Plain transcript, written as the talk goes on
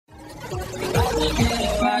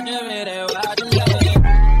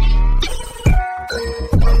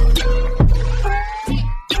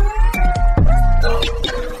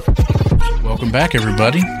Welcome back,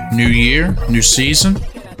 everybody. New year, new season,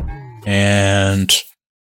 and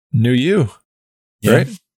new you. Yeah, right?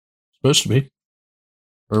 Supposed to be.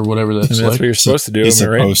 Or whatever that's like. That's what you're supposed to do. He's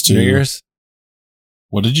supposed to. New Year's.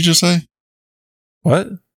 What did you just say? What?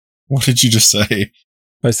 What did you just say?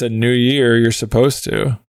 I said New Year, you're supposed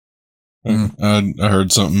to. I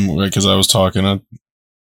heard something because I was talking.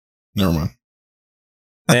 Never mind.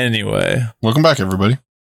 Anyway. Welcome back, everybody.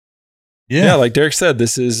 Yeah, like Derek said,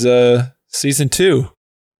 this is season 2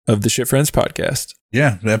 of the Shit Friends podcast.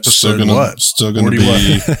 Yeah, the episode Still gonna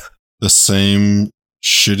be the same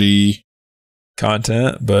shitty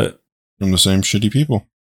content, but from the same shitty people.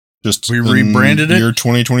 Just we rebranded it. Year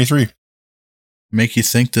 2023. Make you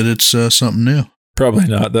think that it's something new. Probably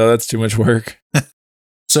not, though. That's too much work.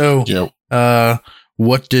 So,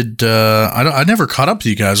 what did I never caught up to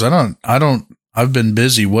you guys. I've been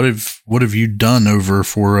busy. What have you done over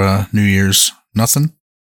for New Year's? Nothing?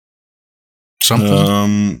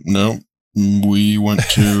 Something? No. We went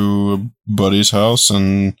to a buddy's house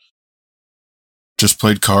and just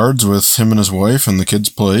played cards with him and his wife, and the kids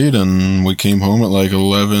played, and we came home at like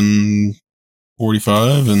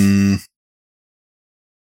 11:45, and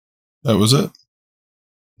that was it.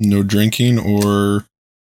 No drinking or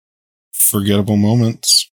forgettable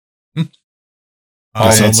moments. All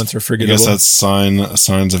moments are forgettable. I guess that's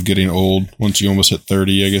signs of getting old. Once you almost hit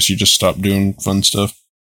 30, I guess you just stop doing fun stuff.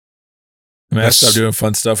 I mean, I stopped doing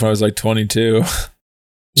fun stuff when I was like 22.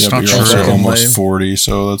 Yeah, but you're also almost 40,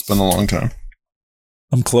 so that's been a long time.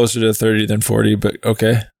 I'm closer to 30 than 40, but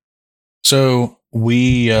okay. So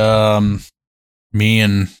we, me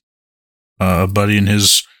and a buddy and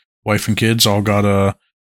his wife and kids all got a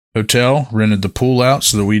hotel, rented the pool out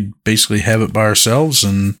so that we'd basically have it by ourselves,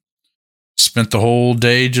 and spent the whole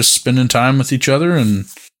day just spending time with each other and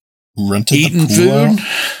eating food. Out?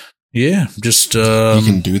 Yeah, just you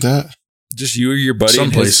can do that. Just you or your buddy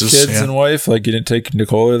and his kids and wife? Like, you didn't take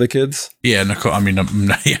Nicole or the kids? Yeah, Nicole. Yeah,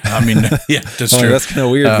 that's true. That's kind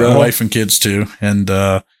of weird, bro. Wife and kids too. And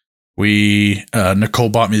Nicole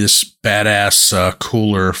bought me this badass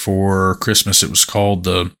cooler for Christmas. It was called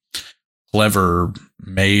the Clever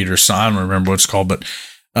Maid or something. I don't remember what it's called, but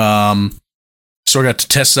so I got to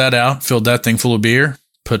test that out. Filled that thing full of beer.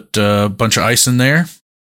 Put a bunch of ice in there.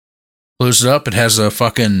 Closed it up. It has a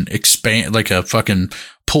fucking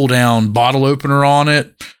pull down bottle opener on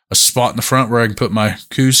it. A spot in the front where I can put my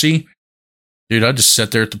koozie. Dude, I just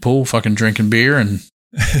sat there at the pool, fucking drinking beer, and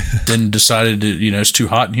then decided to, it's too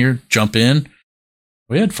hot in here. Jump in.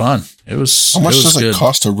 We had fun. It was. How much does it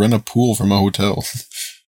cost to rent a pool from a hotel?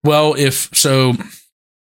 Well,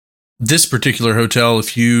 this particular hotel,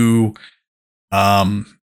 if you, as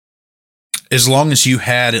long as you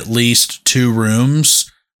had at least 2 rooms.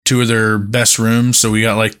 2 of their best rooms. So we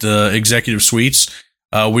got like the executive suites.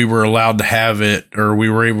 We were allowed to have it, or we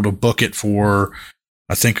were able to book it for,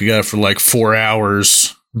 I think we got it for like 4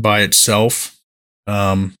 hours by itself.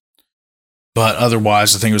 But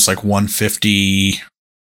otherwise, I think it was like $150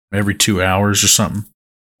 every 2 hours or something.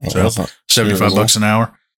 So $75 an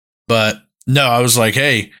hour. But no, I was like,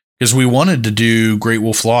 hey, because we wanted to do Great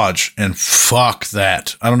Wolf Lodge, and fuck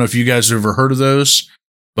that. I don't know if you guys have ever heard of those.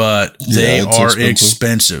 But they are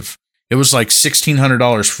expensive. It was like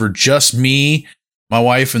 $1,600 for just me, my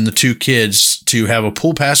wife, and the 2 kids to have a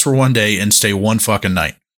pool pass for one day and stay one fucking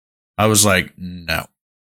night. I was like, no.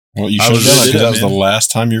 Well, you should have done it because that was the last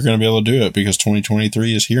time you're going to be able to do it, because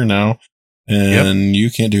 2023 is here now, and you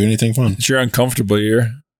can't do anything fun. It's your uncomfortable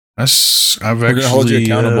year. We're going to hold you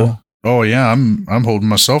accountable. Oh yeah, I'm holding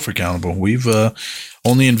myself accountable. We've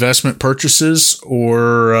only investment purchases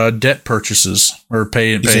or debt purchases or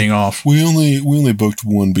paying off. We only booked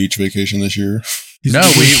one beach vacation this year. No,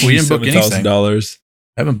 we didn't book anything. $7,000.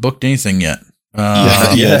 Haven't booked anything yet.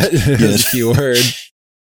 That's a key word.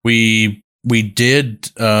 We did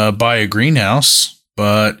buy a greenhouse,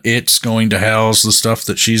 but it's going to house the stuff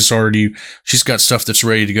that she's got stuff that's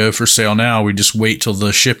ready to go for sale now. We just wait till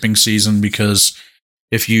the shipping season, because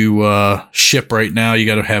if you ship right now, you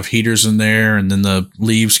got to have heaters in there, and then the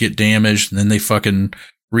leaves get damaged, and then they fucking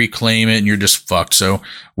reclaim it, and you're just fucked. So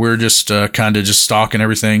we're just kind of just stocking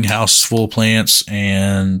everything, house full of plants,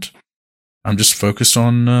 and I'm just focused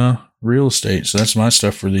on real estate. So that's my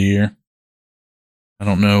stuff for the year. I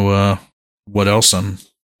don't know what else I'm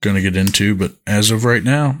going to get into, but as of right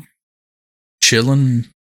now, chilling.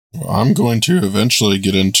 Well, I'm going to eventually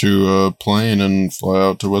get into a plane and fly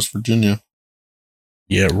out to West Virginia.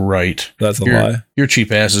 Yeah, right. That's a lie. Your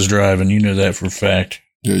cheap ass is driving. You know that for a fact.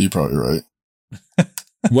 Yeah, you're probably right.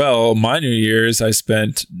 Well, my New Year's I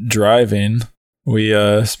spent driving. We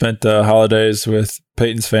spent the holidays with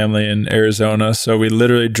Peyton's family in Arizona. So we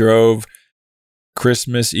literally drove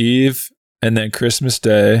Christmas Eve and then Christmas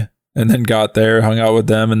Day, and then got there, hung out with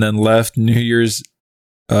them, and then left New Year's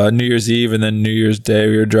Eve, and then New Year's Day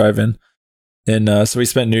we were driving. And so we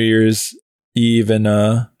spent New Year's Eve in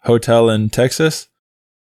a hotel in Texas.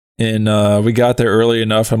 And we got there early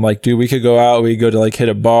enough. I'm like, dude, we could go out. We could go to like hit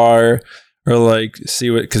a bar or like see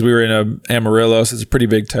what, because we were in Amarillo. So it's a pretty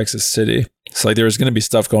big Texas city. So like there was going to be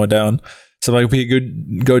stuff going down. So I'm like, we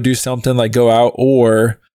could go do something, like go out.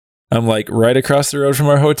 Or I'm like, right across the road from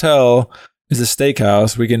our hotel is a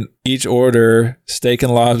steakhouse. We can each order steak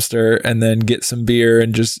and lobster and then get some beer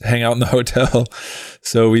and just hang out in the hotel.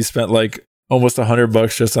 So we spent like almost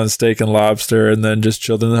 $100 just on steak and lobster, and then just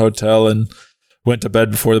chilled in the hotel and went to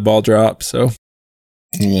bed before the ball dropped. So,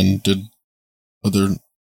 and then did other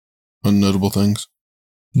unnotable things.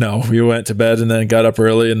 No, we went to bed and then got up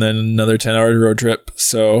early, and then another 10-hour road trip.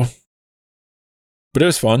 So, but it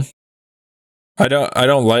was fun. I'm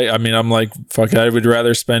like, fuck it, I would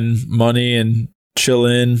rather spend money and chill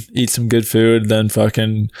in, eat some good food than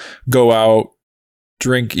fucking go out,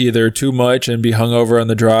 drink either too much and be hungover on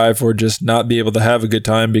the drive, or just not be able to have a good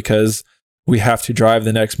time because we have to drive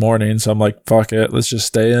the next morning. So I'm like, fuck it, let's just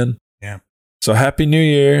stay in. Yeah. So Happy New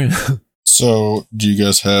Year. So do you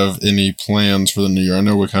guys have any plans for the new year? I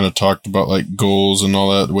know we kind of talked about like goals and all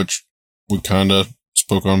that, which we kind of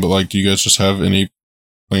spoke on, but like, do you guys just have any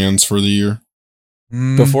plans for the year?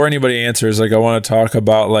 Before anybody answers, like I want to talk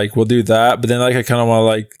about like, we'll do that, but then like I kind of want to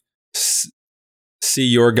like see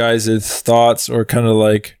your guys' thoughts, or kind of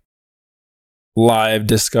like live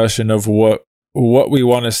discussion of what we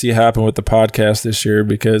want to see happen with the podcast this year,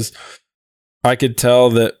 because I could tell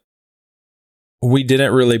that we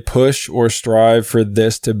didn't really push or strive for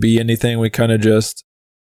this to be anything. We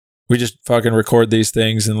just fucking record these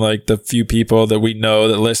things, and like the few people that we know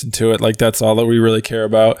that listen to it, like that's all that we really care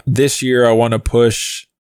about. This year I want to push,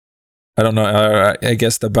 I don't know, I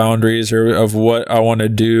guess the boundaries of what I want to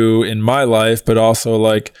do in my life, but also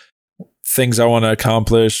like things I want to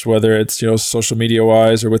accomplish, whether it's, social media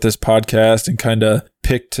wise or with this podcast, and kind of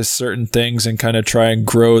pick to certain things and kind of try and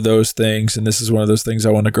grow those things. And this is one of those things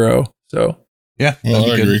I want to grow. So yeah, well,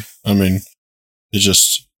 I agree. I mean, it's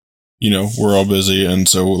just, we're all busy. And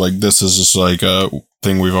so like, this is just like a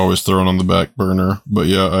thing we've always thrown on the back burner. But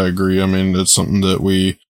yeah, I agree. I mean, it's something that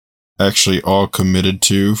we actually all committed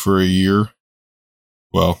to for a year.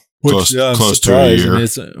 Well, close to a year.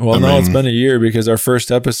 It's been a year, because our first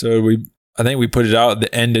episode, I think we put it out at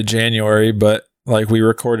the end of January, but like we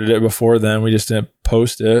recorded it before then. We just didn't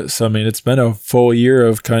post it. So, I mean, it's been a full year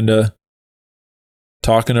of kind of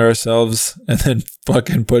talking to ourselves and then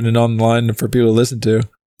fucking putting it online for people to listen to.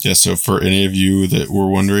 Yeah. So for any of you that were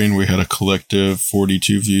wondering, we had a collective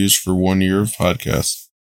 42 views for 1 year of podcast.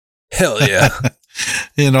 Hell yeah.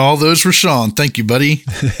 And all those were Sean. Thank you, buddy.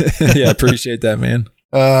 Yeah. Appreciate that, man.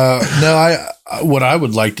 No, what I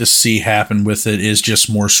would like to see happen with it is just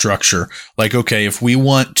more structure. Like, okay, if we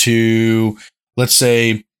want to, let's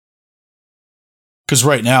say, because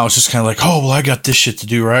right now it's just kind of like, oh, well, I got this shit to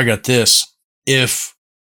do, or I got this.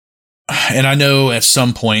 And I know at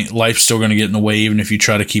some point life's still going to get in the way, even if you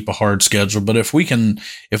try to keep a hard schedule. But if we can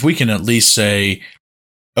at least say,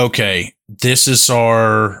 okay, this is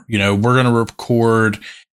our, we're going to record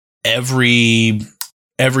every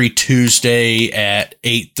Tuesday at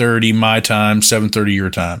 8:30 my time, 7:30 your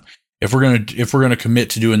time. If we're gonna commit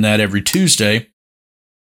to doing that every Tuesday,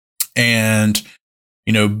 and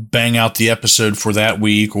bang out the episode for that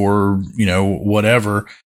week, or whatever,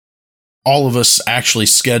 all of us actually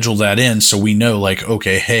schedule that in, so we know, like,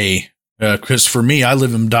 okay, hey, because for me, I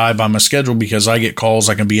live and die by my schedule, because I get calls,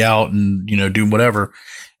 I can be out and do whatever,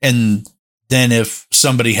 and then if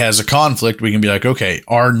somebody has a conflict, we can be like, okay,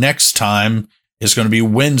 our next time is going to be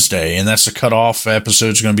Wednesday, and that's the cutoff.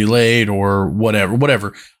 Episode's going to be late, or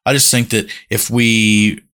whatever. I just think that if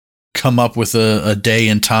we come up with a day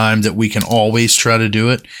and time that we can always try to do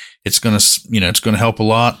it, it's going to help a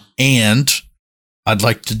lot. And I'd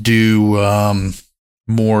like to do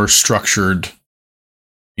more structured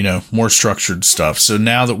stuff. So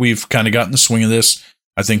now that we've kind of gotten the swing of this,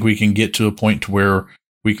 I think we can get to a point to where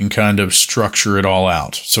we can kind of structure it all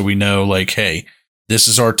out. So we know, like, hey, this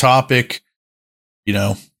is our topic.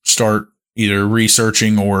 Start either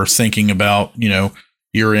researching or thinking about,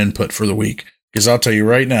 your input for the week. Because I'll tell you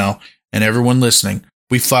right now, and everyone listening,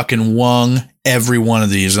 we fucking wung every one of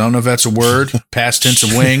these. I don't know if that's a word, past tense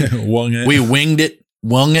of wing. Wung it. We winged it.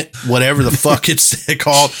 Wung It, whatever the fuck it's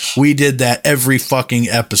called. We did that every fucking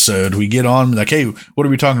episode. We get on like, hey, what are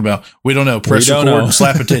we talking about? We don't know. Press record and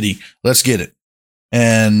slap a titty. Let's get it.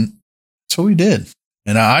 And that's what we did.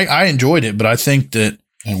 And I enjoyed it, but I think that.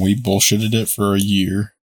 And we bullshitted it for a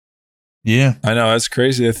year. Yeah. I know. That's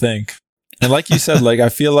crazy to think. And like you said, like, I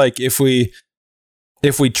feel like if we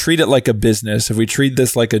treat it like a business, if we treat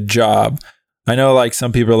this like a job, I know like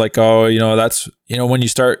some people are like, oh, that's,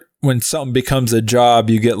 when something becomes a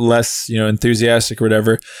job, you get less, enthusiastic or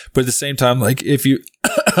whatever. But at the same time, like if you,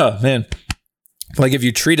 man, like if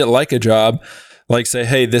you treat it like a job, like say,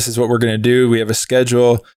 hey, this is what we're going to do. We have a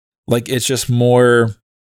schedule. Like it's just more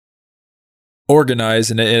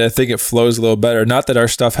organized, and I think it flows a little better. Not that our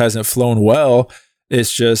stuff hasn't flown well.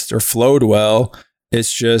 It's just, or flowed well.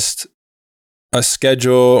 It's just a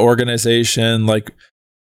schedule, organization, like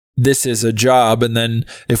this is a job. And then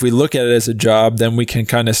if we look at it as a job, then we can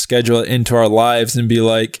kind of schedule it into our lives and be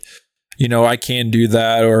like, I can do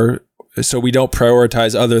that. Or so we don't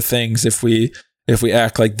prioritize other things if we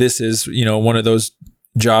act like this is, one of those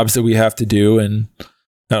jobs that we have to do. And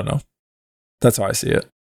I don't know. That's how I see it.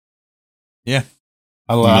 Yeah.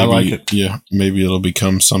 I like it. Yeah. Maybe it'll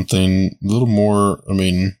become something a little more, I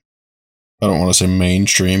don't want to say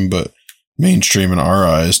mainstream, but mainstream in our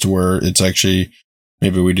eyes, to where it's actually,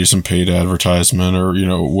 maybe we do some paid advertisement or,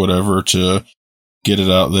 whatever to get it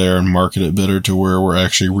out there and market it better, to where we're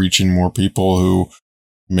actually reaching more people who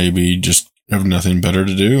maybe just have nothing better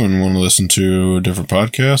to do and want to listen to a different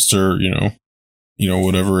podcast or,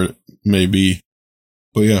 whatever it may be.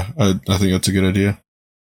 But yeah, I think that's a good idea.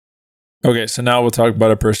 Okay. So now we'll talk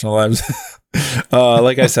about our personal lives.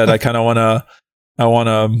 Like I said, I want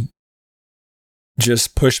to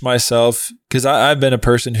just push myself, because I've been a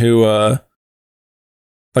person who,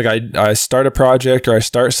 like I start a project or I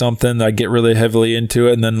start something, I get really heavily into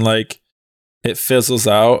it, and then like it fizzles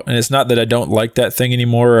out. And it's not that I don't like that thing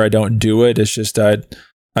anymore or I don't do it. It's just I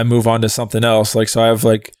move on to something else. Like, so I have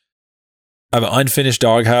an unfinished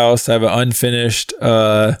doghouse. I have an unfinished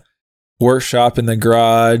workshop in the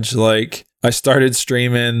garage. Like I started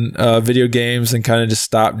streaming video games and kind of just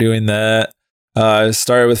stopped doing that. I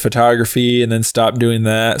started with photography and then stopped doing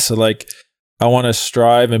that. So like I want to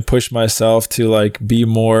strive and push myself to like be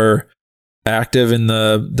more active in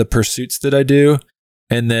the pursuits that I do,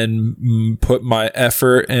 and then put my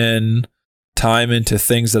effort and time into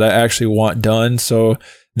things that I actually want done. So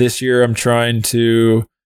this year I'm trying to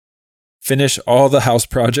finish all the house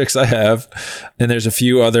projects I have, and there's a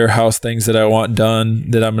few other house things that I want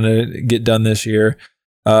done that I'm going to get done this year.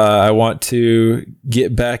 I want to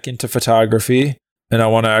get back into photography, and I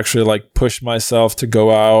want to actually like push myself to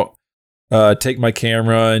go out, take my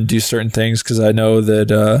camera and do certain things. Cause I know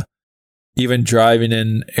that, even driving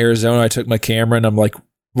in Arizona, I took my camera and I'm like,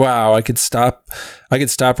 wow, I could stop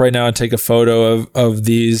right now and take a photo of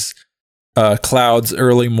these, clouds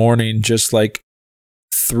early morning, just like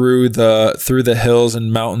through the hills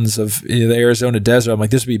and mountains of the Arizona desert. I'm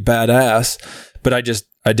like, this would be badass. But I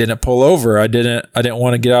didn't pull over. I didn't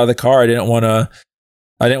want to get out of the car. I didn't want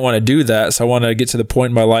to do that. So I wanted to get to the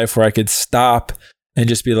point in my life where I could stop and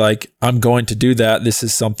just be like, I'm going to do that.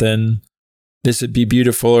 This would be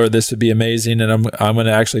beautiful, or this would be amazing. And I'm going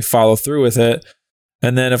to actually follow through with it.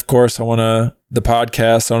 And then of course the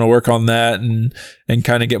podcast, I want to work on that and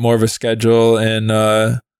kind of get more of a schedule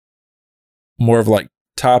and, more of like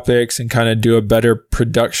topics and kind of do a better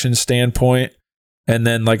production standpoint. And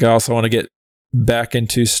then like, I also want to get back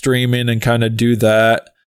into streaming and kind of do that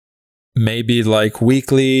maybe like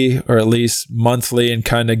weekly or at least monthly, and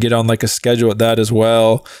kind of get on like a schedule with that as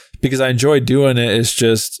well, because I enjoy doing it. It's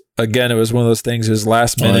just, again, it was one of those things, it was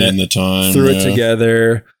last minute, in the time, threw it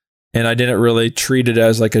together, and I didn't really treat it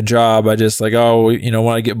as like a job. I just like, when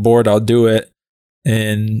I get bored, I'll do it.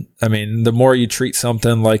 And I mean, the more you treat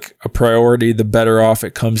something like a priority, the better off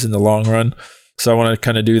it comes in the long run. So I want to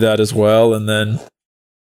kind of do that as well. And then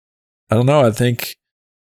I don't know, I think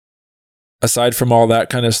aside from all that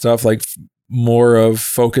kind of stuff, like more of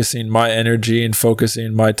focusing my energy and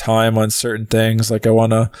focusing my time on certain things. Like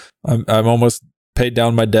I'm almost paid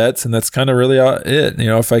down my debts, and that's kind of really it.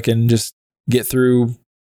 If I can just get through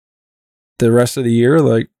the rest of the year,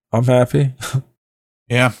 like I'm happy.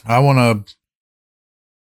 Yeah. I want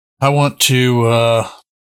to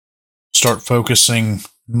start focusing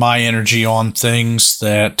my energy on things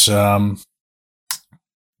that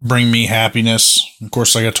bring me happiness. Of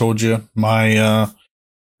course, like I told you,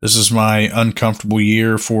 this is my uncomfortable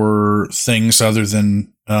year for things other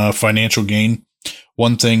than financial gain.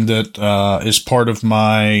 One thing that is part of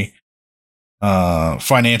my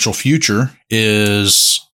financial future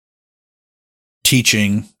is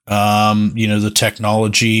teaching the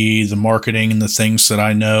technology, the marketing, and the things that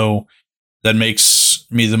I know that makes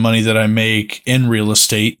me the money that I make in real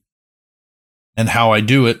estate and how I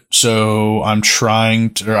do it. So I'm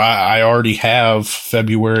trying to, I already have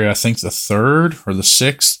February, I think the 3rd or the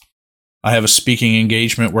 6th. I have a speaking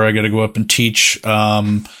engagement where I got to go up and teach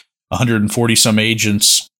 140 some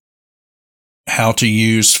agents how to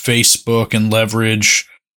use Facebook and leverage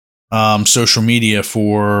social media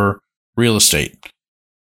for real estate.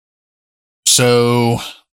 So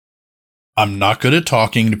I'm not good at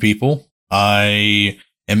talking to people. I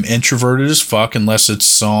am introverted as fuck unless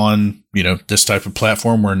it's on, this type of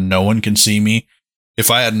platform where no one can see me.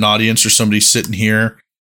 If I had an audience or somebody sitting here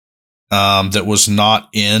that was not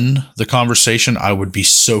in the conversation, I would be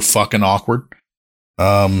so fucking awkward.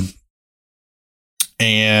 And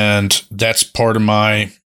that's part of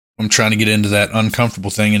I'm trying to get into that uncomfortable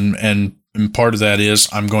thing. And part of that is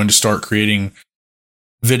I'm going to start creating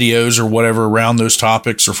videos or whatever around those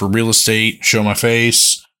topics or for real estate, show my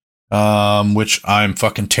face, which I'm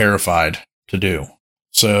fucking terrified to do.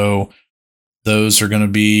 So those are going to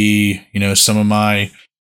be, some of my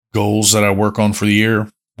goals that I work on for the year.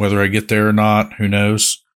 Whether I get there or not, who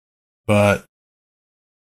knows? But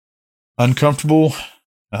uncomfortable,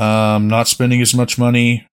 not spending as much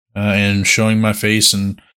money, and showing my face,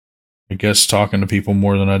 and I guess talking to people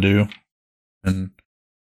more than I do. And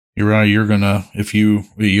you're gonna,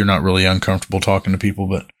 you're not really uncomfortable talking to people,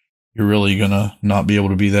 but you're really gonna not be able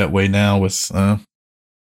to be that way now with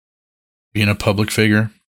being a public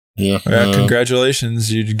figure. Yeah.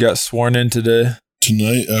 Congratulations. You got sworn in today.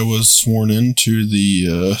 Tonight I was sworn into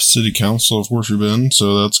the City Council of Horseshoe Bend,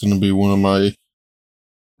 so that's going to be probably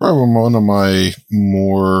one of my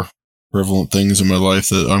more prevalent things in my life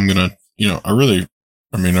that I'm going to, I really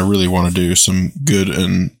want to do some good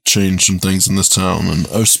and change some things in this town. And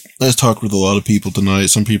I talked with a lot of people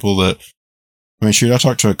tonight, some people that, I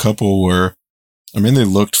talked to a couple where, they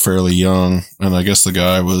looked fairly young, and I guess the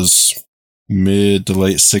guy was mid to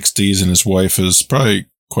late 60s and his wife is probably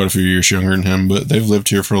quite a few years younger than him, but they've lived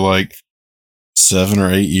here for like 7 or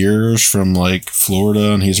 8 years from like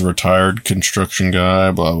Florida, and he's a retired construction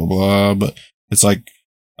guy, blah, blah, blah. But it's like,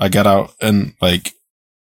 I got out and like,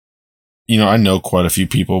 I know quite a few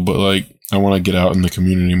people, but like, I want to get out in the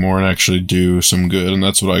community more and actually do some good. And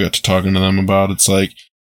that's what I got to talking to them about. It's like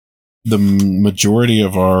the majority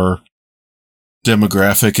of our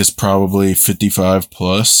demographic is probably 55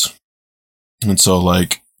 plus. And so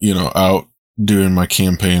like, out doing my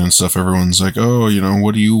campaign and stuff, everyone's like, oh,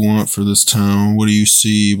 what do you want for this town? What do you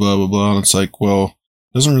see? Blah, blah, blah. And it's like, well,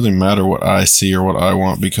 it doesn't really matter what I see or what I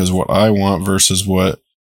want, because what I want versus what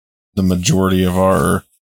the majority of our,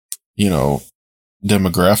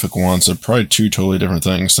 demographic wants are probably two totally different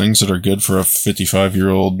things. Things that are good for a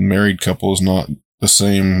 55-year-old married couple is not the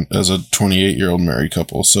same as a 28-year-old married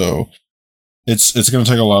couple. So it's going to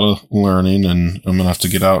take a lot of learning, and I'm going to have to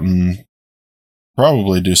get out and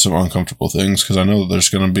probably do some uncomfortable things, because I know that there's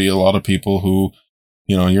going to be a lot of people who,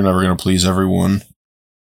 you're never going to please everyone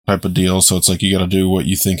type of deal. So it's like you got to do what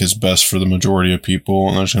you think is best for the majority of people,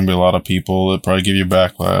 and there's going to be a lot of people that probably give you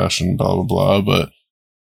backlash and blah, blah, blah. But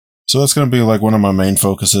so that's going to be like one of my main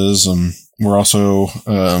focuses. And we're also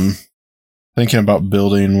thinking about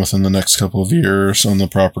building within the next couple of years on the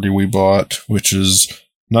property we bought, which is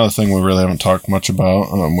another thing we really haven't talked much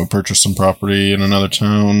about. We purchased some property in another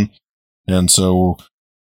town. And so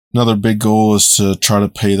another big goal is to try to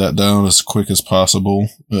pay that down as quick as possible.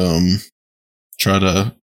 Try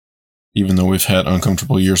to, even though we've had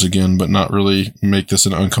uncomfortable years again, but not really make this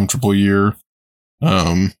an uncomfortable year.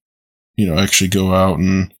 Actually go out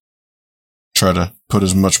and try to put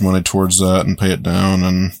as much money towards that and pay it down.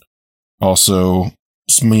 And also,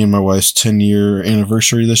 it's me and my wife's 10-year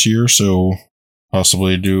anniversary this year, so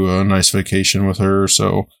possibly do a nice vacation with her.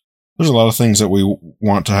 So there's a lot of things that we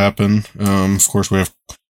want to happen. Of course, we have,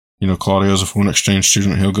 Claudio's a foreign exchange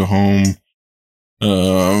student. He'll go home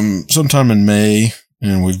sometime in May,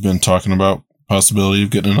 and we've been talking about possibility of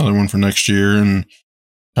getting another one for next year, and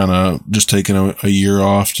kind of just taking a year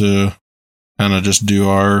off to kind of just do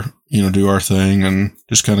our thing and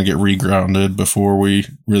just kind of get regrounded before we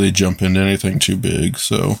really jump into anything too big.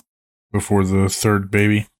 So before the third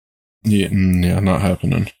baby. Yeah, not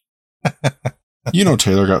happening.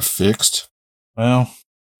 Taylor got fixed. Well,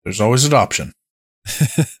 there's always adoption.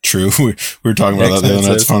 True. We were talking about that the other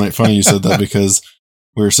night. It's funny you said that, because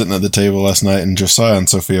we were sitting at the table last night, and Josiah and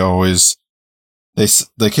Sophia always,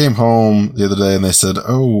 they came home the other day and they said,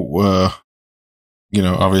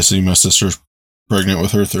 obviously my sister's pregnant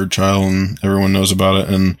with her third child and everyone knows about it.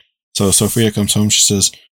 And so Sophia comes home, she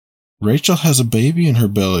says, Rachel has a baby in her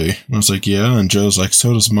belly. And I was like, yeah. And Joe's like,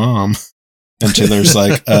 so does mom. And Taylor's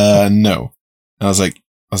like, no. And I was like,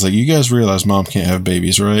 you guys realize mom can't have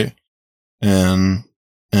babies, right? And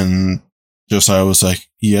Josiah was like,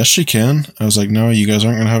 yes, she can. I was like, no, you guys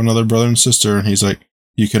aren't going to have another brother and sister. And he's like,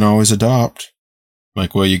 you can always adopt. I'm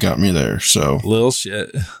like, well, you got me there. So little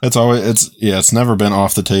shit. It's never been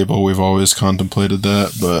off the table. We've always contemplated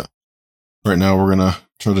that, but right now we're going to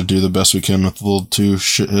try to do the best we can with the little 2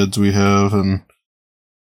 shitheads we have. And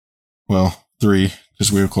well, 3,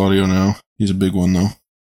 because we have Claudio now. He's a big one though.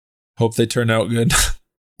 Hope they turn out good.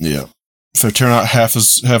 Yeah. If they turn out half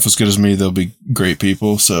as good as me, they'll be great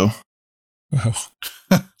people. So,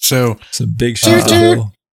 so some big shit.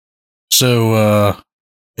 So,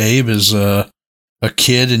 Abe is a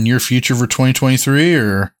kid in your future for 2023,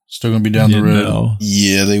 or still going to be down the road? No.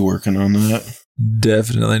 Yeah, they working on that.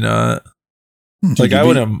 Definitely not. Dude, I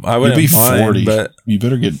wouldn't be mind, 40, but you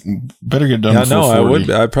better get done. Yeah, before no,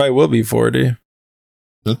 40. I probably will be 40.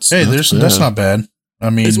 That's not bad. I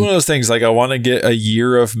mean, it's one of those things. Like, I want to get a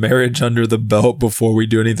year of marriage under the belt before we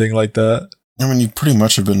do anything like that. I mean, you pretty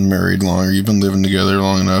much have been married longer. You've been living together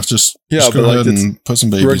long enough. Just go ahead and put some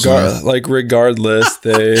babies in. Regardless,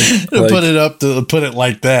 they put it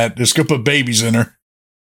like that. Just go put babies in her.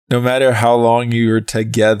 No matter how long you were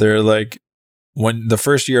together, like when the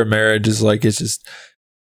first year of marriage is like, it's just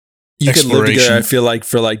you can live together. I feel like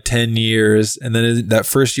for like 10 years, and then that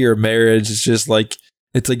first year of marriage is just like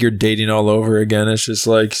it's like you're dating all over again. It's just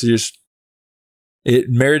like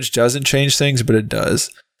marriage doesn't change things, but it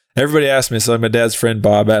does. Everybody asks me, so like my dad's friend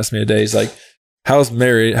Bob asked me a day, he's like, how's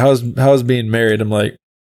being married? I'm like,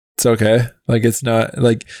 it's okay. Like, it's not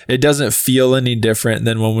like, it doesn't feel any different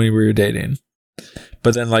than when we were dating.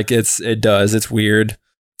 But then like it does. It's weird.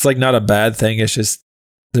 It's like not a bad thing. It's just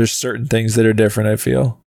there's certain things that are different, I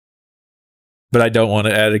feel. But I don't want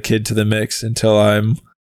to add a kid to the mix until I'm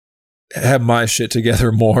have my shit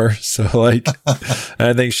together more. So like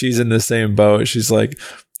I think she's in the same boat. She's like,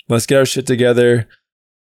 let's get our shit together.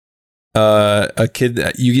 A kid,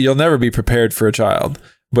 you'll never be prepared for a child,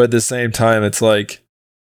 but at the same time, it's like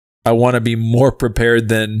I want to be more prepared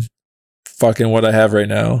than fucking what I have right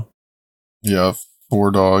now. Yeah,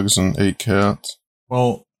 4 dogs and 8 cats.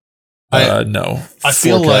 Well, no, I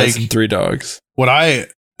feel 4 cats like and 3 dogs.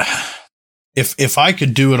 If I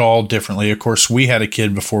could do it all differently, of course, we had a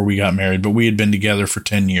kid before we got married, but we had been together for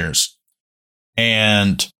 10 years,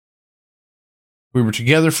 and we were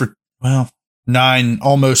together for 9,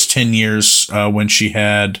 almost 10 years when she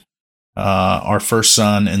had our first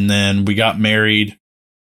son, and then we got married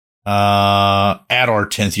at our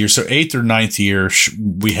 10th year. So 8th or 9th year,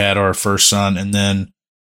 we had our first son, and then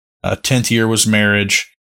 10th year was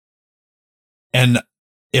marriage. And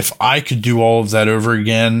if I could do all of that over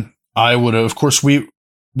again, I would have. Of course, we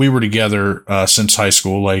were together since high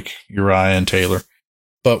school, like Uriah and Taylor.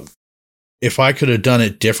 But if I could have done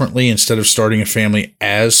it differently, instead of starting a family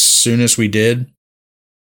as soon as we did,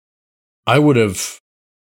 I would have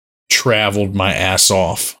traveled my ass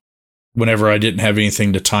off whenever I didn't have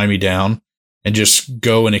anything to tie me down and just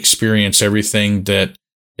go and experience everything that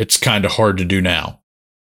it's kind of hard to do now.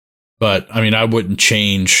 But I mean, I wouldn't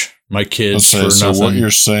change my kids for nothing. So what you're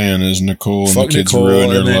saying is Nicole and fuck the kids Nicole ruin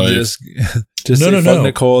your and life. Just fuck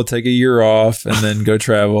Nicole, take a year off, and then go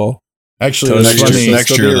travel. Actually, So it was funny.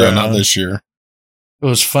 next year, though, not this year. It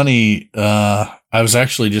was funny. I was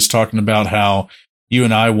actually just talking about how you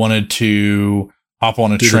and I wanted to hop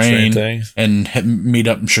on a train and meet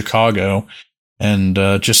up in Chicago, and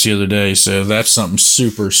just the other day. So that's something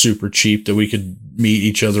super, super cheap that we could meet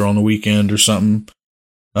each other on the weekend or something.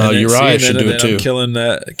 Uriah should do it too.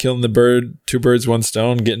 I'm killing the bird, 2 birds, 1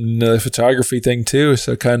 stone, getting the photography thing too.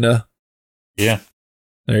 So kind of, yeah.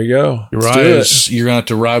 There you go. Uriah, you're gonna have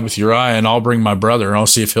to ride with Uriah, and I'll bring my brother, and I'll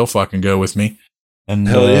see if he'll fucking go with me. And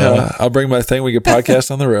hell yeah, I'll bring my thing. We could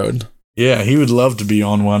podcast on the road. Yeah, he would love to be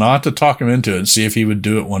on one. I'll have to talk him into it and see if he would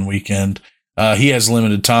do it one weekend. He has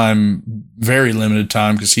limited time, very limited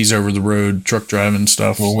time, because he's over the road truck driving and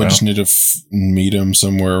stuff. Well, we just need to meet him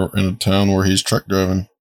somewhere in a town where he's truck driving.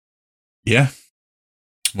 Yeah.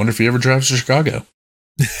 Wonder if he ever drives to Chicago.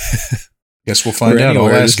 Guess we'll find out. I'll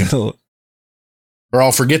ask him. Or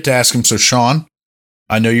I'll forget to ask him. So, Sean,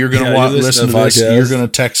 I know you're going to want to listen to this. You're going to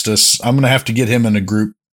text us. I'm going to have to get him in a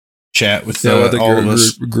group chat with all of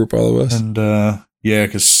us. Group all of us. And yeah,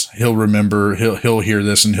 because he'll remember. He'll hear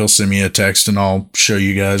this and he'll send me a text, and I'll show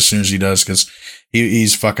you guys as soon as he does, because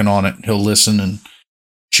he's fucking on it. He'll listen and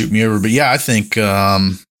shoot me over. But yeah, I think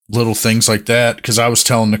little things like that, because I was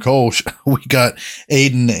telling Nicole we got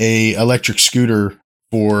Aiden a electric scooter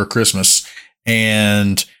for Christmas,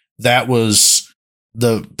 and that was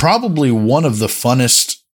probably one of the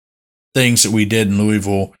funnest things that we did in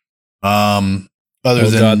Louisville. Other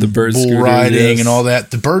than the bird bull scooters, riding yes. and all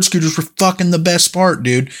that, the bird scooters were fucking the best part,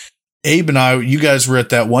 dude. Abe and I, you guys were at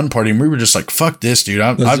that one party, and we were just like, "Fuck this, dude!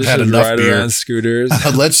 I've had enough ride beer." around scooters.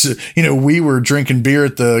 Let's, we were drinking beer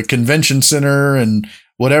at the convention center and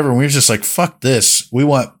whatever. And we were just like, "Fuck this! We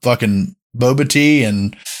want fucking boba tea,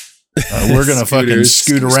 and we're gonna fucking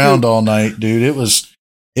scoot around all night, dude."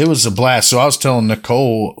 It was a blast. So I was telling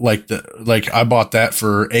Nicole, like I bought that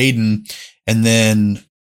for Aiden, and then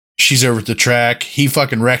she's over at the track. He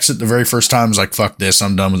fucking wrecks it the very first time. I was like, "Fuck this!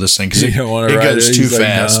 I'm done with this thing," because it goes too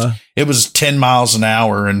fast. Nah. It was 10 miles an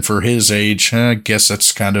hour, and for his age, I guess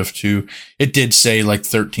that's kind of too. It did say like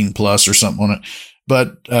 13 plus or something on it,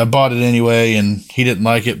 but I bought it anyway, and he didn't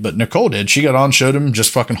like it. But Nicole did. She got on, showed him,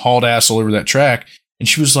 just fucking hauled ass all over that track, and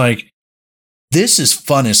she was like, "This is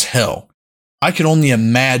fun as hell." I could only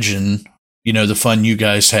imagine, the fun you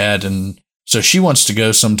guys had, and so she wants to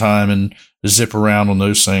go sometime and zip around on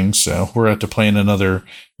those things. So we're at to plan another.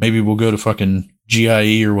 Maybe we'll go to fucking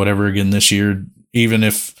GIE or whatever again this year, even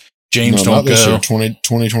if James don't this go. Year,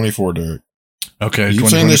 2024, Derek. Okay, you're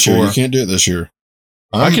saying this year. You can't do it this year.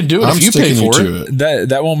 I can do it if you pay for it.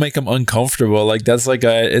 That won't make them uncomfortable. Like it's like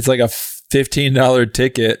a $15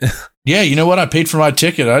 ticket. Yeah, you know what? I paid for my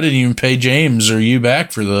ticket. I didn't even pay James or you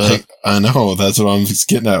back for the. I know. That's what I'm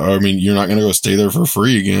getting at. I mean, you're not going to go stay there for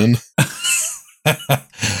free again.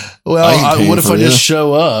 Well, what if I just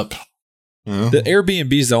show up? Yeah. The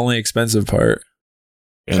Airbnb is the only expensive part.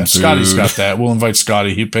 Yeah, and Scotty's got that. We'll invite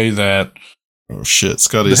Scotty. He pay that. Oh shit,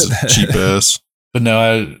 Scotty's a cheap ass. But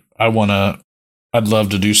no, I'd love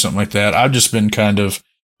to do something like that. I've just been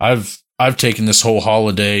I've taken this whole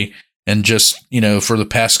holiday and just, for the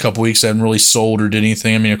past couple weeks, I haven't really sold or did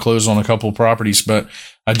anything. I mean, I closed on a couple of properties, but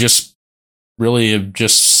I just really have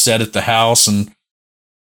just sat at the house and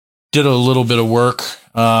did a little bit of work.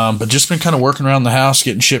 But just been kind of working around the house,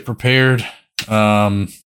 getting shit prepared, for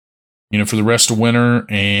the rest of winter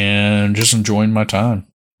and just enjoying my time.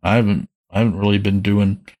 I haven't really been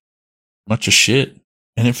doing much of shit,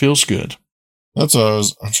 and it feels good. That's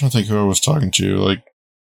what I'm trying to think who I was talking to. Like,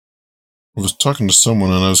 I was talking to someone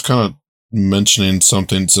and I was kind of mentioning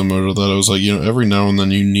something similar to that. I was like, every now and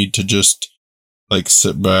then you need to just like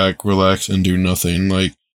sit back, relax, and do nothing.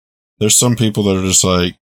 Like, there's some people that are just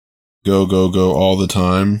like, go, go, go all the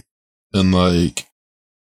time. And like,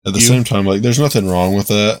 at the same time, like, there's nothing wrong with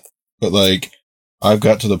that. But like, I've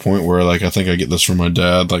got to the point where like, I think I get this from my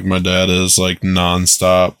dad. Like, my dad is like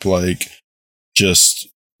nonstop, like just,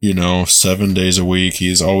 7 days a week.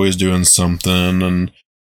 He's always doing something.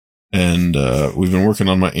 And we've been working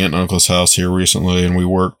on my aunt and uncle's house here recently, and we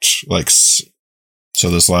worked so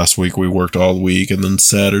this last week we worked all week, and then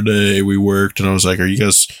Saturday we worked, and I was like, "Are you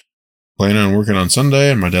guys planning on working on Sunday?"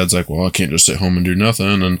 And my dad's like, "Well, I can't just sit home and do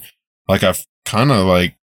nothing." And like I've kind of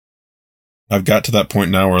like I've got to that point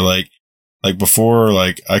now where like before,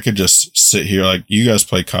 like I could just sit here, like you guys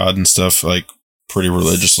play COD and stuff like pretty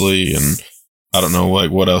religiously, and I don't know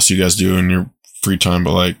like what else you guys do in your free time,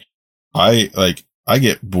 but like I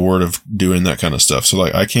get bored of doing that kind of stuff. So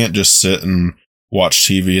like I can't just sit and watch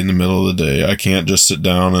TV in the middle of the day. I can't just sit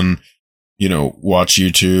down and, watch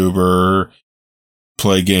YouTube or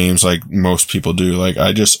play games like most people do. Like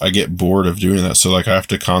I get bored of doing that. So like I have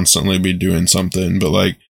to constantly be doing something. But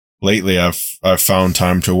like lately I've found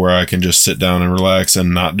time to where I can just sit down and relax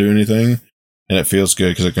and not do anything. And it feels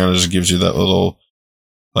good because it kind of just gives you that little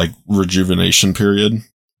like rejuvenation period.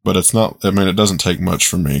 But it's not, it doesn't take much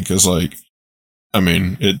for me because like,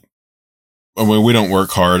 we don't work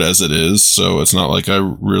hard as it is, so it's not like I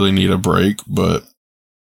really need a break, but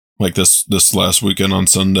like this last weekend on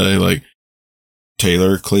Sunday, like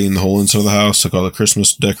Taylor cleaned the whole inside of the house, took all the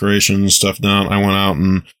Christmas decorations and stuff down. I went out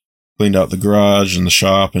and cleaned out the garage and the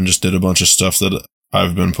shop and just did a bunch of stuff that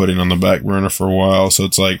I've been putting on the back burner for a while. So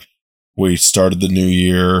it's like we started the new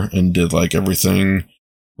year and did like everything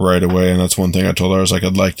right away. And that's one thing I told her. I was like,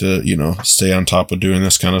 I'd like to, stay on top of doing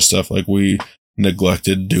this kind of stuff. Like we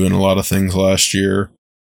neglected doing a lot of things last year,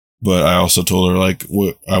 but I also told her like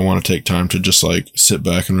I want to take time to just like sit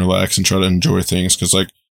back and relax and try to enjoy things, because like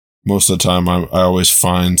most of the time I always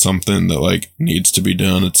find something that like needs to be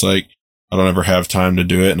done. It's like I don't ever have time to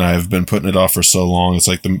do it, and I've been putting it off for so long. It's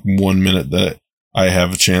like the 1 minute that I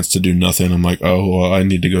have a chance to do nothing, I'm like, oh well, I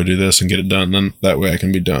need to go do this and get it done, then that way I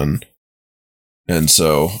can be done. And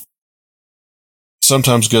so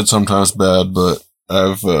sometimes good, sometimes bad, but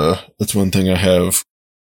that's one thing I have,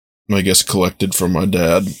 I guess, collected from my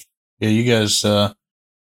dad. Yeah, you guys,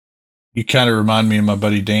 you kind of remind me of my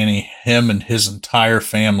buddy Danny. Him and his entire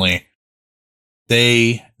family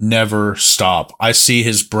They never stop. I see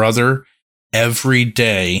his brother every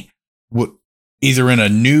day, either in a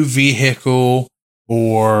new vehicle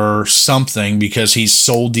or something, because he's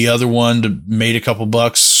sold the other one to made a couple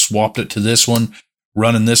bucks, swapped it to this one,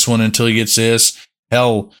 running this one until he gets this.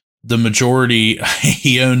 Hell, the majority,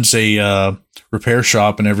 he owns a repair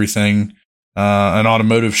shop and everything, an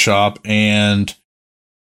automotive shop, and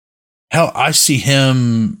hell, I see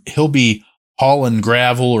him, he'll be hauling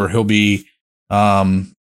gravel, or he'll be out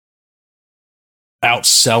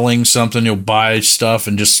selling something. He'll buy stuff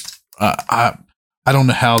and just I don't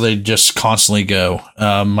know how they just constantly go.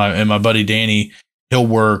 My buddy Danny, he'll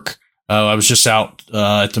work. I was just out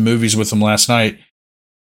at the movies with him last night.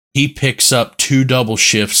 He picks up 2 double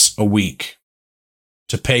shifts a week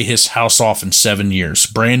to pay his house off in 7 years.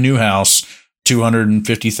 Brand new house,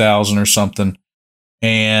 $250,000 or something.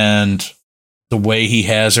 And the way he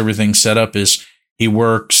has everything set up is he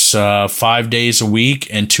works 5 days a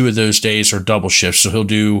week, and 2 of those days are double shifts. So he'll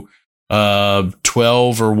do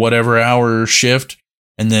 12 or whatever hour shift,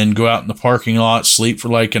 and then go out in the parking lot, sleep for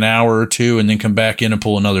like an hour or 2, and then come back in and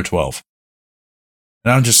pull another 12.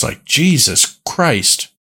 And I'm just like, Jesus Christ.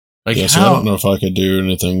 Like, yeah, so I don't know if I could do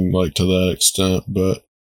anything like to that extent, but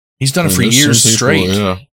he's done it for years straight.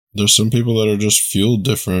 Yeah, there's some people that are just fueled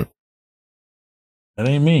different. That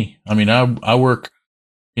ain't me. I mean, I work,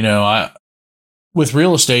 with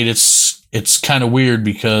real estate, it's kind of weird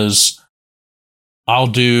because I'll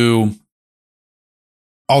do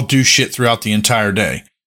shit throughout the entire day,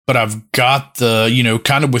 but I've got the,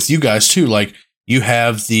 kind of with you guys too. Like, you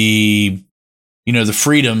have the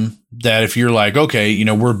freedom that if you're like, okay,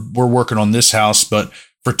 we're working on this house, but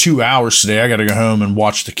for 2 hours today, I got to go home and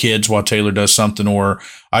watch the kids while Taylor does something, or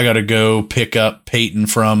I got to go pick up Peyton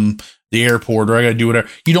from the airport, or I got to do whatever.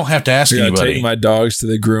 You don't have to ask anybody. Take my dogs to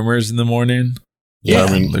the groomers in the morning. Yeah,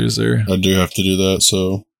 I mean, loser. I do have to do that,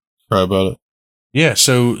 so cry about it. Yeah,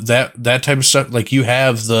 so that type of stuff, like, you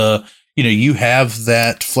have you have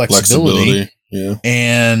that flexibility. Yeah,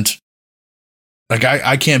 and like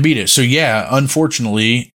I can't beat it. So yeah,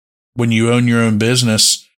 unfortunately, when you own your own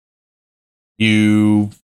business,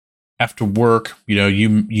 you have to work.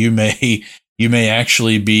 You may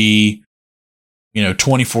actually be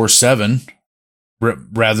 24/7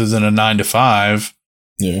 rather than a 9 to 5.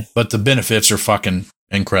 Yeah, but the benefits are fucking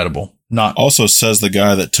incredible. Not also says the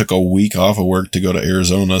guy that took a week off of work to go to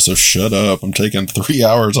Arizona. So shut up. I'm taking 3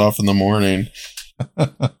 hours off in the morning.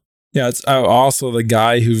 Yeah, it's also the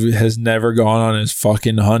guy who has never gone on his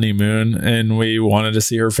fucking honeymoon, and we wanted to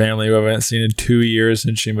see her family who I haven't seen in 2 years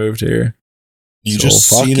since she moved here. You just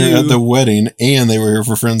seen her at the wedding, and they were here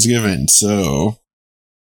for Friendsgiving, so...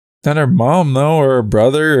 Not her mom, though, or her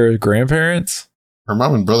brother, or her grandparents? Her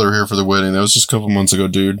mom and brother were here for the wedding. That was just a couple months ago,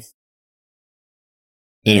 dude.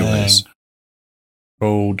 Anyways.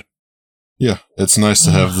 Old. Yeah, it's nice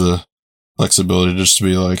to have the flexibility just to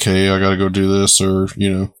be like, hey, I gotta go do this, or,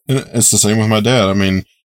 and it's the same with my dad. I mean,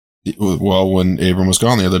 when Abram was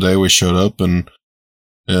gone the other day, we showed up and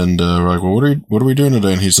we're like, well, what are we doing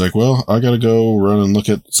today? And he's like, well, I gotta go run and look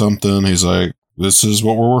at something. He's like, this is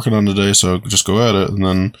what we're working on today, so just go at it. And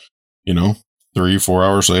then, 3-4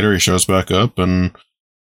 hours later, he shows back up and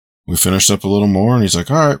we finished up a little more, and he's like,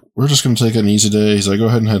 all right, we're just gonna take an easy day. He's like, go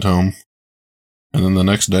ahead and head home. And then the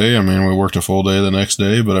next day, we worked a full day the next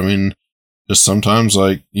day, but just sometimes,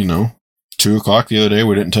 2 o'clock the other day,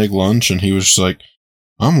 we didn't take lunch, and he was just like,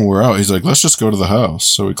 we're out. He's like, let's just go to the house.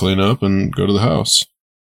 So we clean up and go to the house.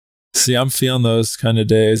 See, I'm feeling those kind of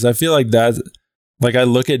days. I feel like that, I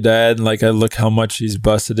look at Dad, and I look how much he's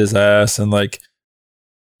busted his ass, and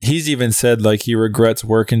he's even said he regrets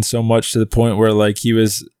working so much to the point where he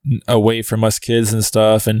was away from us kids and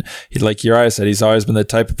stuff. And he, like your eyes said, he's always been the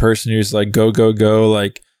type of person who's go, go, go.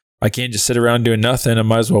 I can't just sit around doing nothing. I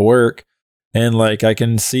might as well work. And I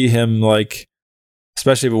can see him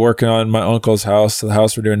especially working on my uncle's house. So the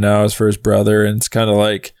house we're doing now is for his brother. And it's kind of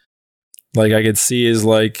like I could see his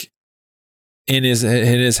in his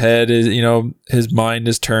head is, his mind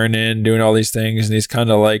is turning, doing all these things. And he's kind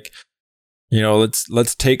of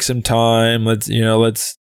let's take some time. Let's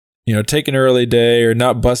take an early day, or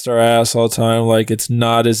not bust our ass all the time. It's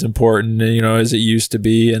not as important, as it used to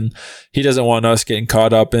be. And he doesn't want us getting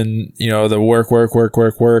caught up in,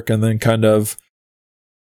 the work, and then kind of,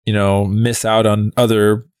 miss out on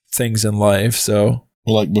other things in life. So,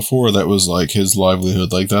 well, before that was his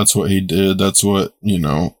livelihood. That's what he did. That's what,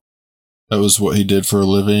 that was what he did for a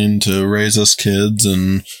living, to raise us kids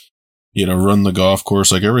and, run the golf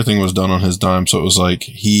course. Everything was done on his dime. So it was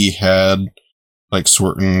he had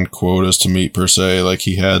certain quotas to meet per se.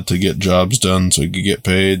 He had to get jobs done so he could get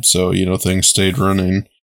paid. So, things stayed running.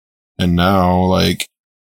 And now, like,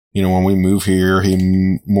 you know, when we moved here,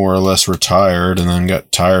 he more or less retired and then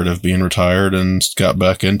got tired of being retired and got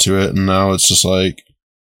back into it. And now it's just like,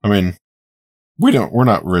 I mean, we're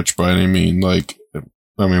not rich by any means. Like,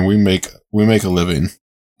 I mean, we make a living.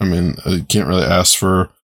 I mean, I can't really ask for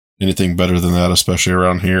anything better than that, especially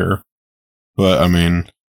around here. But I mean,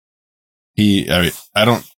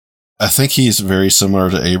 I think he's very similar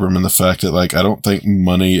to Abram in the fact that, like, I don't think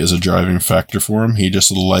money is a driving factor for him. He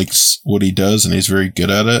just likes what he does and he's very good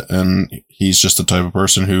at it. And he's just the type of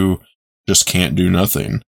person who just can't do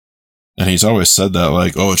nothing. And he's always said that,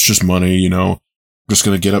 like, oh, it's just money, you know, I'm just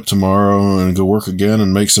going to get up tomorrow and go work again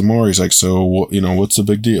and make some more. He's like, so, you know, what's the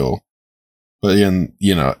big deal? But,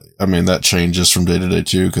 you know, I mean, that changes from day to day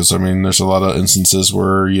too. Cause I mean, there's a lot of instances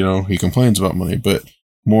where, you know, he complains about money, but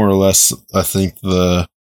more or less, I think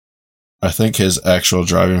his actual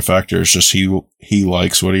driving factor is just he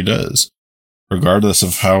likes what he does, regardless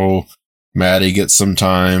of how mad he gets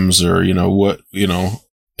sometimes or, you know, what, you know,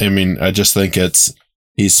 I mean, I just think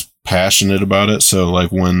he's passionate about it. So,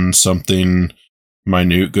 like, when something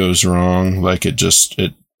minute goes wrong, like,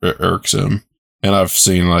 it irks him. And I've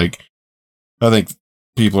seen, like, I think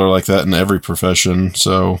people are like that in every profession.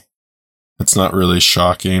 So it's not really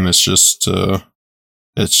shocking. It's just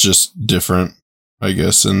different, I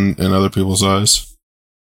guess, in other people's eyes.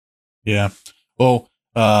 Yeah. Well,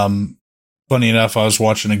 funny enough, I was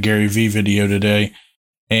watching a Gary Vee video today,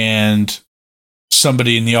 and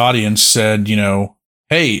somebody in the audience said, you know,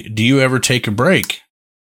 hey, do you ever take a break?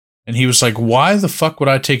 And he was like, why the fuck would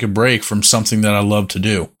I take a break from something that I love to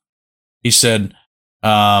do? He said,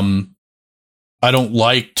 I don't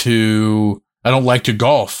like to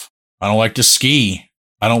golf. I don't like to ski.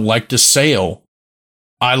 I don't like to sail.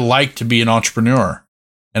 I like to be an entrepreneur,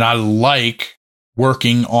 and I like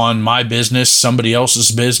working on my business, somebody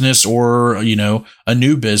else's business, or, you know, a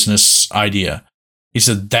new business idea. He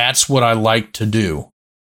said, that's what I like to do.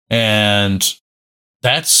 And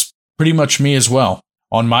that's pretty much me as well.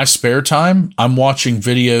 On my spare time, I'm watching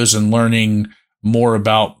videos and learning more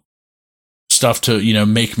about stuff to, you know,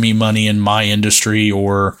 make me money in my industry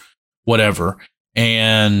or whatever.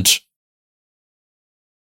 And,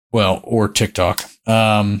 well, or TikTok.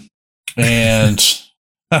 And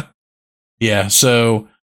yeah, so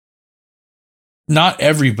not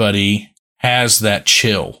everybody has that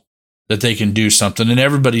chill that they can do something, and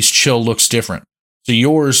everybody's chill looks different. So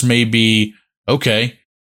yours may be, okay,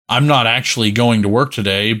 I'm not actually going to work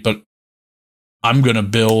today, but I'm going to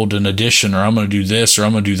build an addition, or I'm going to do this, or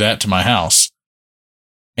I'm going to do that to my house.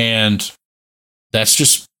 And that's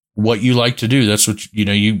just what you like to do. That's what, you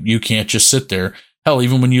know, you can't just sit there. Hell,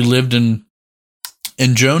 even when you lived in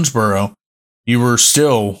Jonesboro, you were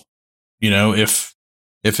still, you know, if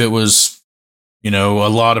it was, you know, a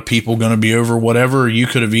lot of people going to be over, whatever, you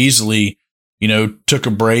could have easily, you know, took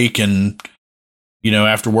a break, and, you know,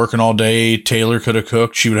 after working all day, Taylor could have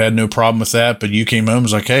cooked. She would have had no problem with that. But you came home and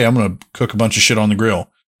was like, hey, I'm going to cook a bunch of shit on the grill,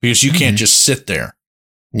 because you can't just sit there.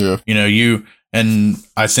 Yeah. You know, and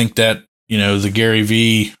I think that, you know, the Gary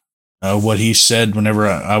Vee, what he said whenever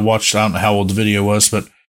I watched, I don't know how old the video was, but,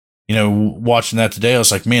 you know, watching that today, I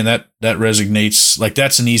was like, man, that resonates. Like,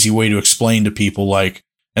 that's an easy way to explain to people, like,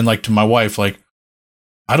 and like to my wife, like,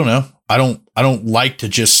 I don't know. I don't like to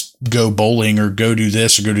just go bowling or go do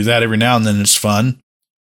this or go do that every now and then. It's fun,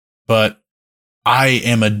 but I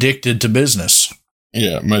am addicted to business.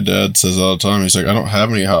 Yeah. My dad says all the time, he's like, I don't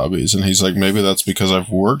have any hobbies. And he's like, maybe that's because I've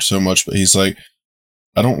worked so much, but he's like,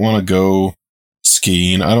 I don't want to go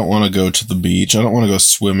skiing. I don't want to go to the beach. I don't want to go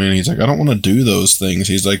swimming. He's like, I don't want to do those things.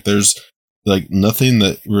 He's like, there's like nothing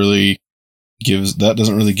that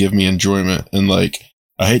doesn't really give me enjoyment. And like,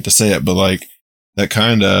 I hate to say it, but like that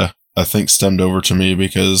kind of, I think, stemmed over to me,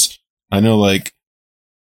 because I know, like,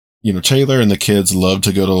 you know, Taylor and the kids love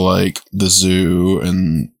to go to like the zoo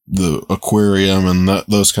and the aquarium and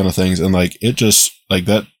those kind of things. And like, it just like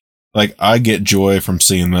that, like, I get joy from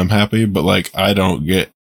seeing them happy, but like, I don't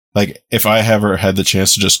get, like, if I ever had the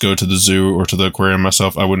chance to just go to the zoo or to the aquarium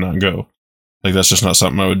myself, I would not go. Like, that's just not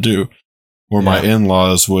something I would do. Or my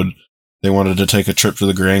in-laws they wanted to take a trip to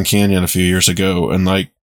the Grand Canyon a few years ago. And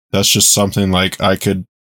like, that's just something like I could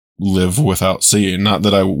live without seeing. Not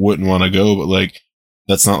that I wouldn't want to go, but like,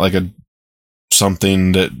 that's not like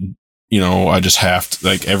something that, you know, I just have to,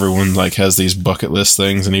 like, everyone like has these bucket list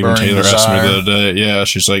things. And even Taylor asked me the other day, yeah,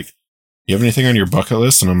 she's like, you have anything on your bucket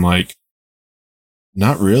list? And I'm like,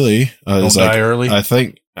 not really. Don't die early. I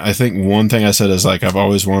think one thing I said is like, I've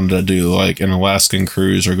always wanted to do like an Alaskan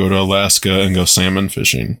cruise or go to Alaska and go salmon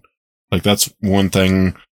fishing. Like, that's one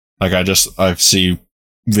thing. Like, I see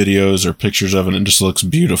videos or pictures of it and it just looks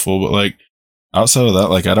beautiful. But like, outside of that,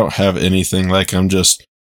 like, I don't have anything like I'm just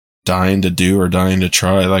dying to do or dying to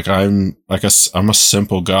try. Like, I'm a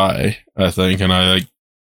simple guy, I think, and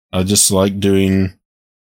I just like doing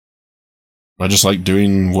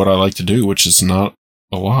what I like to do, which is not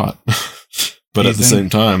a lot, but at the same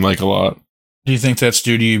time, like, a lot. Do you think that's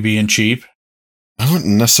due to you being cheap? I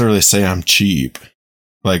wouldn't necessarily say I'm cheap.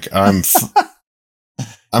 Like, I'm.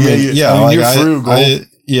 You're frugal.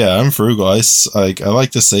 I'm frugal. I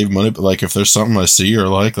like to save money, but like, if there's something I see or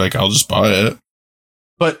like I'll just buy it.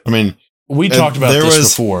 But I mean, we talked about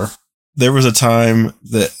this before. There was a time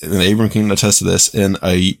that, and Abram can attest to this, in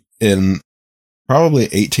probably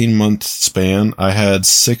 18-month span, I had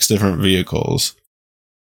 6 different vehicles,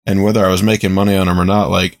 and whether I was making money on them or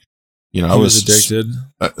not, like, you know, I was addicted.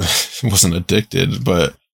 I wasn't addicted,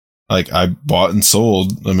 but like, I bought and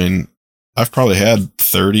sold. I mean, I've probably had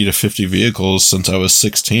 30 to 50 vehicles since I was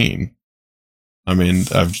 16. I mean,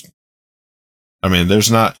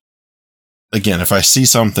 there's not, again, if I see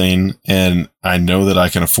something and I know that I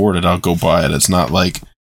can afford it, I'll go buy it. It's not like,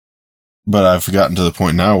 but I've gotten to the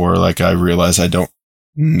point now where, like, I realize I don't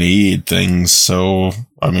need things. So,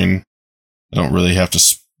 I mean, I don't really have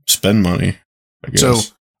to spend money, I guess.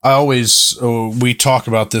 So we talk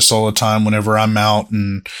about this all the time whenever I'm out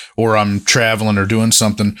or I'm traveling or doing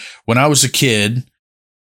something. When I was a kid,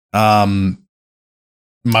 my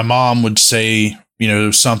mom would say, you know,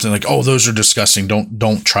 something like, "Oh, those are disgusting.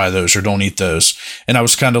 Don't try those or don't eat those." And I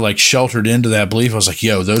was kind of like sheltered into that belief. I was like,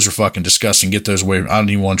 "Yo, those are fucking disgusting. Get those away. I don't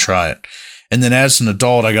even want to try it." And then as an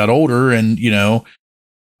adult, I got older and, you know,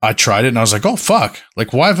 I tried it and I was like, "Oh, fuck.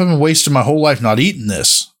 Like, why have I been wasting my whole life not eating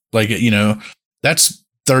this?" Like, you know, that's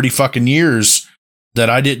 30 fucking years that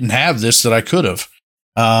I didn't have this that I could have.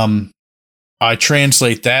 I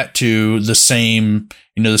translate that to the same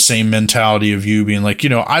mentality of you being like, you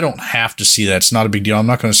know, I don't have to see that. It's not a big deal. I'm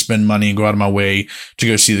not going to spend money and go out of my way to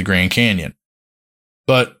go see the Grand Canyon.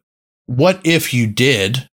 But what if you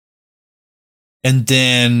did, and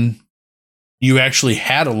then you actually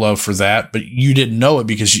had a love for that, but you didn't know it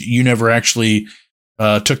because you never actually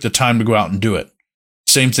took the time to go out and do it?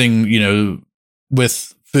 Same thing, you know,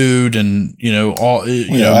 with food and, you know, all.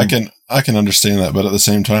 I can understand that, but at the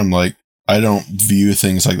same time, like, I don't view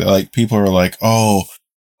things like that. Like, people are like, "Oh,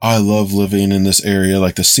 I love living in this area.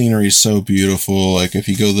 Like, the scenery is so beautiful. Like, if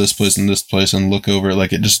you go this place and this place and look over it,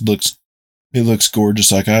 like, it looks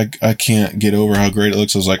gorgeous. Like, I can't get over how great it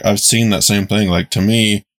looks." I was like, I've seen that same thing. Like, to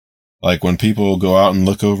me, like, when people go out and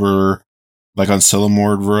look over, like, on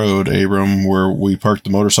Sillamord Road, Abram, where we parked the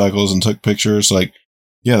motorcycles and took pictures, like,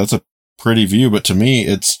 yeah, that's a pretty view, but to me,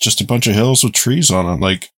 it's just a bunch of hills with trees on them.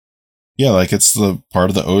 Like, yeah, like, it's the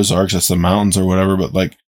part of the Ozarks, it's the mountains or whatever, but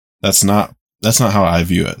like, that's not how I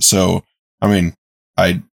view it. So, I mean,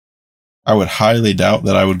 I would highly doubt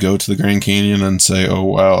that I would go to the Grand Canyon and say, "Oh,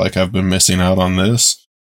 wow, like, I've been missing out on this."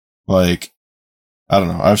 Like, I don't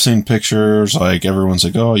know. I've seen pictures, like, everyone's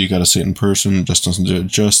like, "Oh, you got to see it in person." It just doesn't do it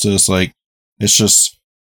justice. Like, it's just,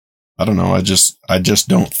 I don't know. I just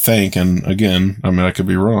don't think, and again, I mean, I could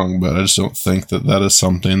be wrong, but I just don't think that is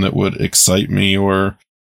something that would excite me or,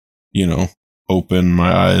 you know, open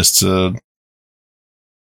my eyes to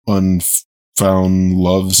unfound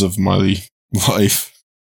loves of my life.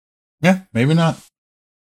 Yeah, maybe not.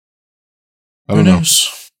 I don't know.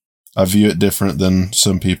 I view it different than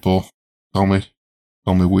some people. Call me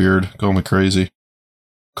weird. Call me crazy.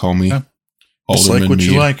 Call me Just like what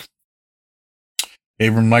you like.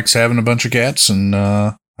 Abram likes having a bunch of cats, and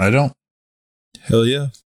I don't. Hell yeah.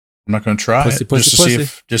 I'm not going to try it just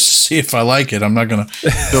to see if I like it. I'm not going to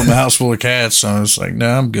build my house full of cats. So I was like,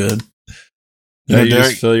 "No, I'm good." You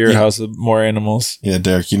just fill your house with more animals. Yeah,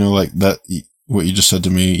 Derek, you know, like that, what you just said to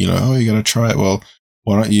me, you know, "Oh, you got to try it." Well,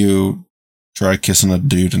 why don't you try kissing a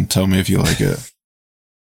dude and tell me if you like it?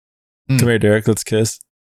 Come here, Derek. Let's kiss.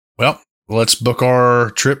 Well, let's book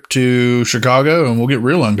our trip to Chicago and we'll get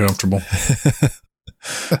real uncomfortable.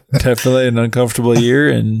 Definitely an uncomfortable year,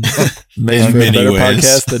 and maybe a better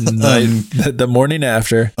podcast than the morning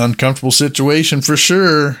after. Uncomfortable situation for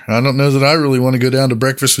sure. I don't know that I really want to go down to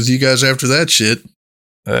breakfast with you guys after that shit.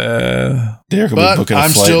 Derek will be booking a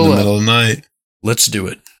flight in the middle of the night. Let's do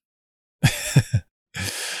it.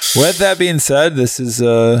 With that being said, this is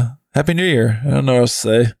Happy New Year. I don't know what else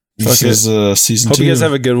to say. This is season 2. Hope you guys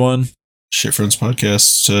have a good one. Shit Friends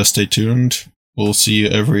podcast. Stay tuned. We'll see you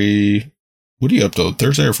every... What do you upload?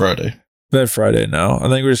 Thursday or Friday? That Friday now. I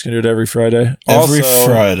think we're just going to do it every Friday. Every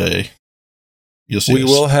Friday. You'll see. We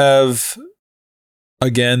will have,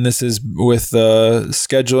 again, this is with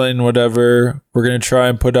scheduling, whatever. We're going to try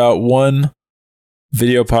and put out one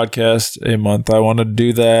video podcast a month. I want to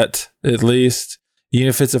do that at least. Even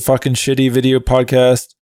if it's a fucking shitty video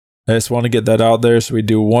podcast, I just want to get that out there. So we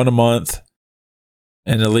do one a month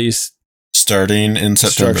and at least Starting in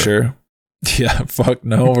September. structure. Yeah, fuck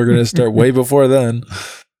no. We're going to start way before then.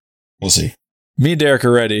 We'll see. Me and Derek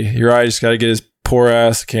are ready. Uriah just got to get his poor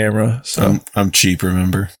ass camera. So I'm cheap,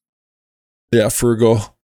 remember? yeah,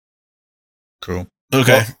 frugal. Cool.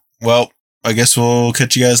 Okay. Well, I guess we'll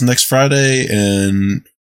catch you guys next Friday. And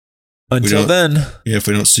Until then, yeah, if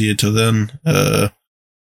we don't see you till then,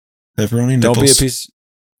 pepperoni nipples. don't be a piece.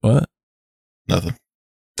 What? Nothing.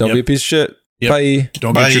 Don't Yep. be a piece of shit. Yep. Bye.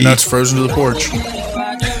 Don't Bye. get your nuts frozen to the porch.